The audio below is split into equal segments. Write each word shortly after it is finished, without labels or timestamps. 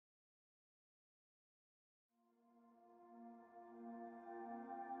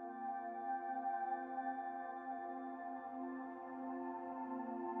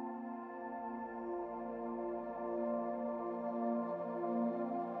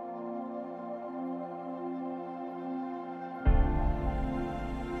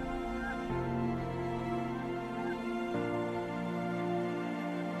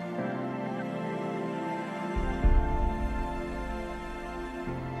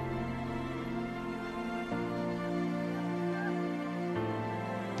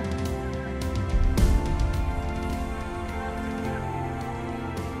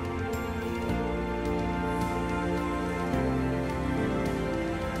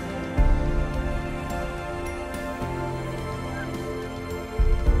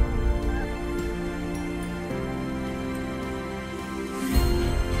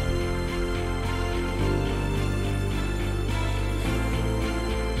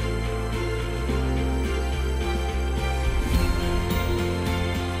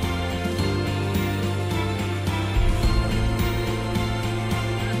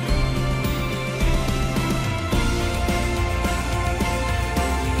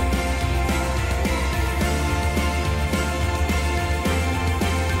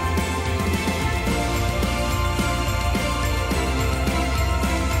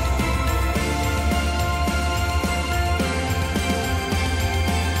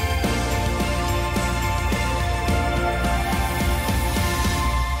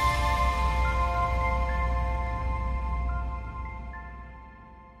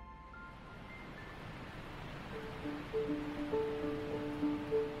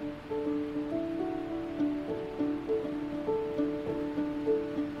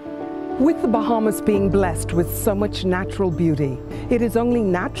With the Bahamas being blessed with so much natural beauty, it is only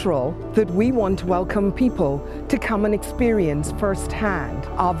natural that we want to welcome people to come and experience firsthand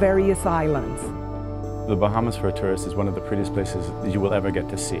our various islands. The Bahamas for a tourist is one of the prettiest places that you will ever get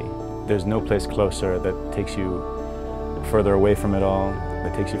to see. There's no place closer that takes you further away from it all,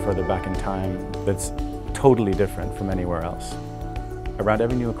 that takes you further back in time, that's totally different from anywhere else. Around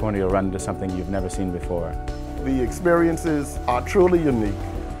every new corner you'll run into something you've never seen before. The experiences are truly unique.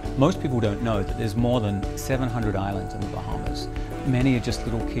 Most people don't know that there's more than 700 islands in the Bahamas. Many are just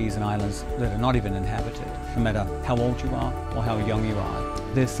little keys and islands that are not even inhabited. No matter how old you are or how young you are,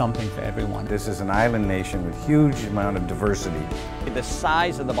 there's something for everyone. This is an island nation with huge amount of diversity. The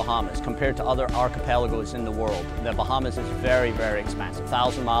size of the Bahamas compared to other archipelagos in the world, the Bahamas is very, very expansive.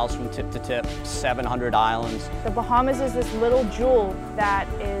 1,000 miles from tip to tip, 700 islands. The Bahamas is this little jewel that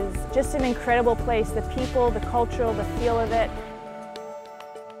is just an incredible place. The people, the culture, the feel of it.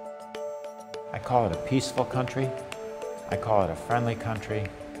 I call it a peaceful country, I call it a friendly country,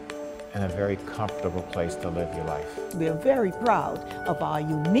 and a very comfortable place to live your life. We are very proud of our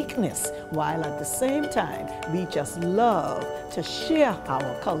uniqueness, while at the same time, we just love to share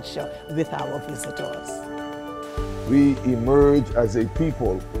our culture with our visitors. We emerge as a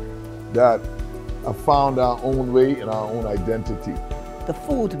people that have found our own way and our own identity. The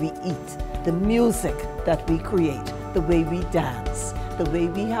food we eat, the music that we create, the way we dance, the way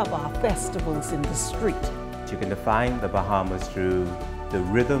we have our festivals in the street. You can define the Bahamas through the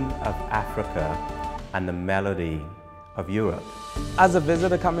rhythm of Africa and the melody of Europe. As a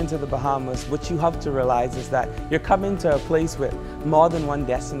visitor coming to the Bahamas, what you have to realize is that you're coming to a place with more than one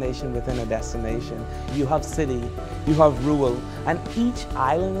destination within a destination. You have city, you have rural, and each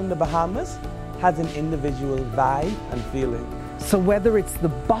island in the Bahamas has an individual vibe and feeling. So whether it's the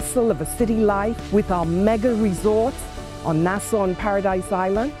bustle of a city life with our mega resorts on Nassau and Paradise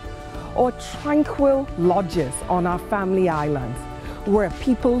Island, or tranquil lodges on our family islands, where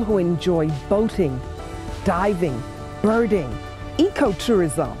people who enjoy boating, diving, birding,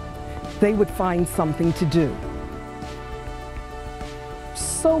 ecotourism, they would find something to do.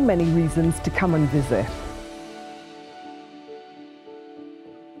 So many reasons to come and visit.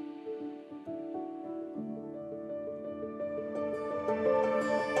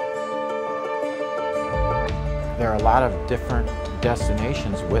 There are a lot of different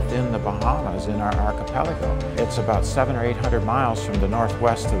destinations within the Bahamas in our archipelago. It's about 700 or 800 miles from the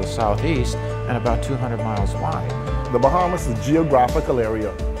northwest to the southeast and about 200 miles wide. The Bahamas is a geographical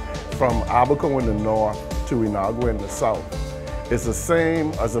area from Abaco in the north to Inagua in the south. It's the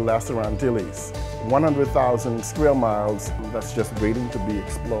same as the Lesser Antilles, 100,000 square miles that's just waiting to be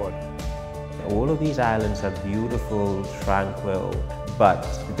explored. All of these islands are beautiful, tranquil, but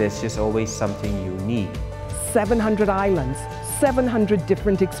there's just always something unique. 700 islands, 700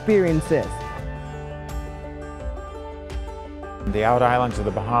 different experiences. The out islands of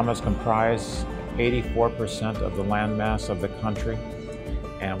the Bahamas comprise 84% of the landmass of the country,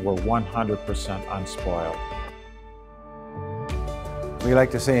 and we're 100% unspoiled. We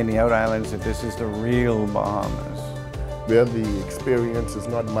like to say in the out islands that this is the real Bahamas. Where the experience is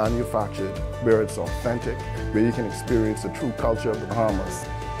not manufactured, where it's authentic, where you can experience the true culture of the Bahamas.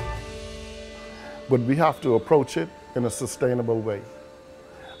 But we have to approach it in a sustainable way.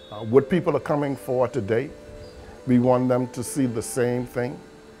 What people are coming for today, we want them to see the same thing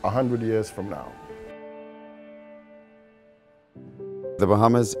 100 years from now. The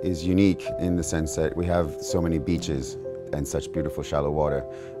Bahamas is unique in the sense that we have so many beaches and such beautiful shallow water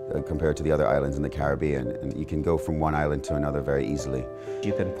compared to the other islands in the Caribbean, and you can go from one island to another very easily.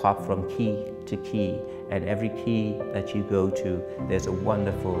 You can pop from key to key, and every key that you go to, there's a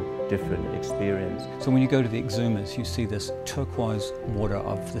wonderful, different experience. So when you go to the Exumas, you see this turquoise water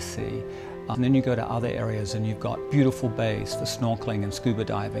of the sea. And then you go to other areas and you've got beautiful bays for snorkeling and scuba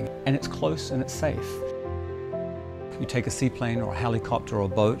diving, and it's close and it's safe. You take a seaplane or a helicopter or a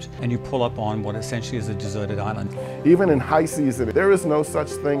boat and you pull up on what essentially is a deserted island. Even in high season, there is no such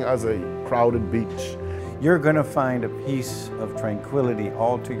thing as a crowded beach. You're going to find a piece of tranquility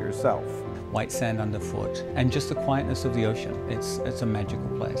all to yourself. White sand underfoot and just the quietness of the ocean. It's a magical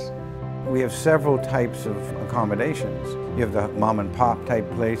place. We have several types of accommodations. You have the mom and pop type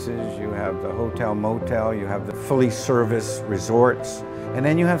places, you have the hotel motel, you have the fully serviced resorts, and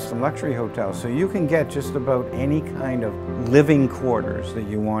then you have some luxury hotels. So you can get just about any kind of living quarters that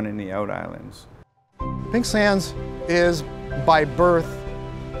you want in the out islands. Pink Sands is by birth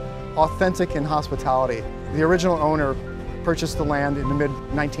authentic in hospitality. The original owner purchased the land in the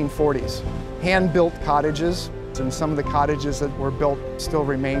mid-1940s. Hand-built cottages, and some of the cottages that were built still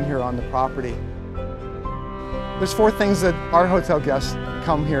remain here on the property. There's 4 things that our hotel guests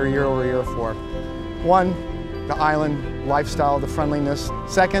come here year over year for. 1, the island lifestyle, the friendliness.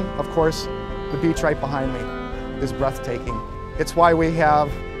 2nd, of course, the beach right behind me is breathtaking. It's why we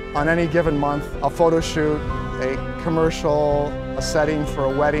have, on any given month, a photo shoot, a commercial, a setting for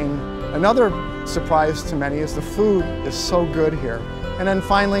a wedding. Another surprise to many is the food is so good here. And then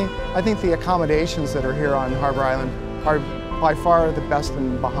finally, I think the accommodations that are here on Harbor Island are by far the best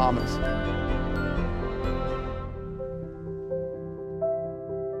in the Bahamas.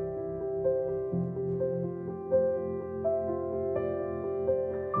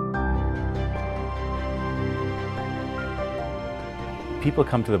 People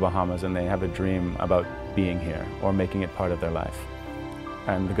come to the Bahamas and they have a dream about being here or making it part of their life.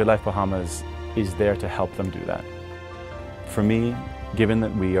 And the Good Life Bahamas is there to help them do that. For me, given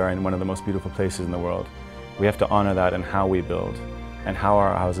that we are in one of the most beautiful places in the world, we have to honor that in how we build and how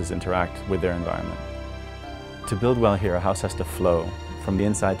our houses interact with their environment. To build well here, a house has to flow from the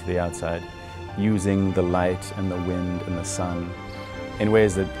inside to the outside, using the light and the wind and the sun in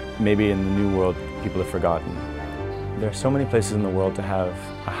ways that maybe in the New World people have forgotten. There are so many places in the world to have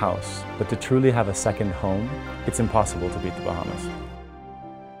a house, but to truly have a second home, it's impossible to beat the Bahamas.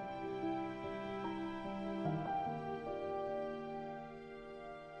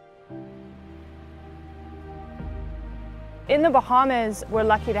 In the Bahamas, we're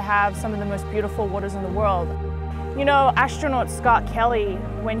lucky to have some of the most beautiful waters in the world. You know, astronaut Scott Kelly,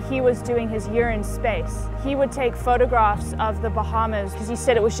 when he was doing his year in space, he would take photographs of the Bahamas because he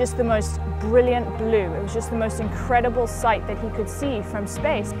said it was just the most brilliant blue. It was just the most incredible sight that he could see from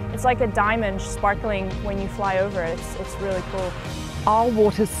space. It's like a diamond sparkling when you fly over it. It's really cool. Our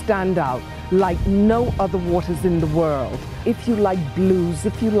waters stand out like no other waters in the world. If you like blues,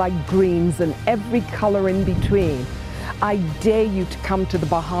 if you like greens and every color in between, I dare you to come to the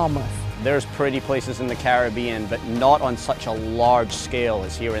Bahamas. There's pretty places in the Caribbean, but not on such a large scale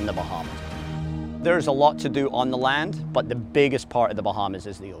as here in the Bahamas. There's a lot to do on the land, but the biggest part of the Bahamas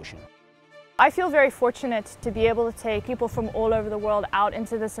is the ocean. I feel very fortunate to be able to take people from all over the world out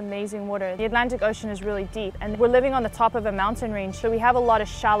into this amazing water. The Atlantic Ocean is really deep, and we're living on the top of a mountain range, so we have a lot of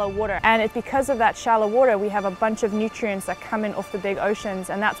shallow water. And it's because of that shallow water, we have a bunch of nutrients that come in off the big oceans,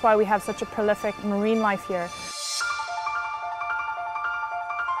 and that's why we have such a prolific marine life here.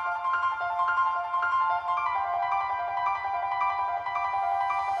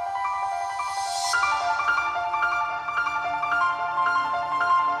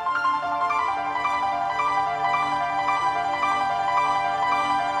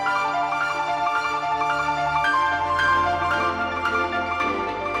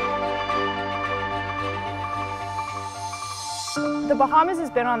 The Bahamas has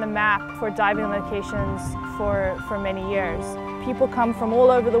been on the map for diving locations for many years. People come from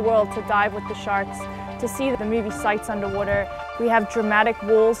all over the world to dive with the sharks, to see the movie sights underwater. We have dramatic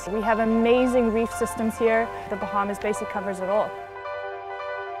walls. We have amazing reef systems here. The Bahamas basically covers it all.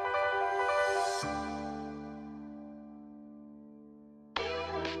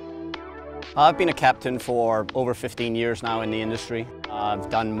 I've been a captain for over 15 years now in the industry. I've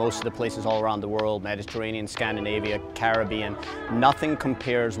done most of the places all around the world, Mediterranean, Scandinavia, Caribbean. Nothing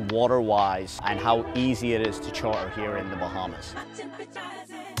compares water-wise and how easy it is to charter here in the Bahamas.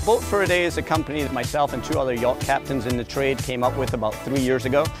 Boat for a Day is a company that myself and 2 other yacht captains in the trade came up with about 3 years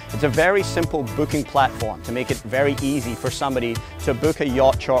ago. It's a very simple booking platform to make it very easy for somebody to book a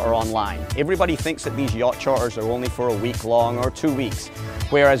yacht charter online. Everybody thinks that these yacht charters are only for a week long or 2 weeks,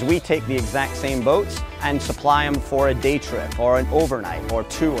 whereas we take the exact same boats and supply them for a day trip or an overnight or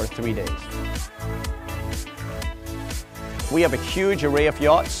 2 or 3 days. We have a huge array of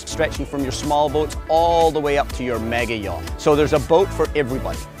yachts stretching from your small boats all the way up to your mega yacht. So there's a boat for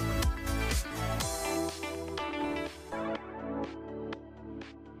everybody.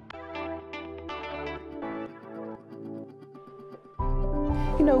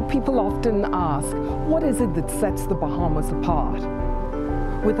 You know, people often ask, what is it that sets the Bahamas apart?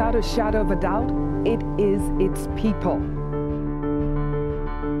 Without a shadow of a doubt, it is its people.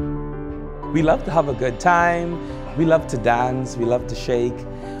 We love to have a good time. We love to dance, we love to shake.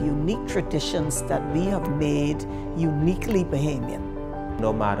 Unique traditions that we have made uniquely Bahamian.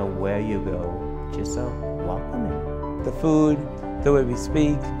 No matter where you go, just so welcoming. The food, the way we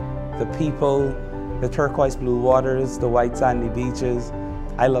speak, the people, the turquoise blue waters, the white sandy beaches.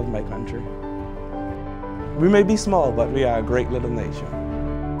 I love my country. We may be small, but we are a great little nation.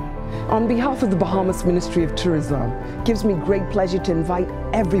 On behalf of the Bahamas Ministry of Tourism, it gives me great pleasure to invite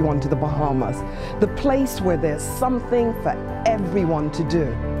everyone to the Bahamas, the place where there's something for everyone to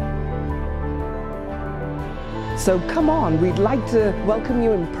do. So come on, we'd like to welcome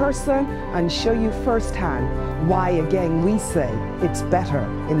you in person and show you firsthand why, again, we say it's better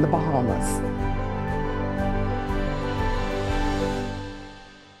in the Bahamas.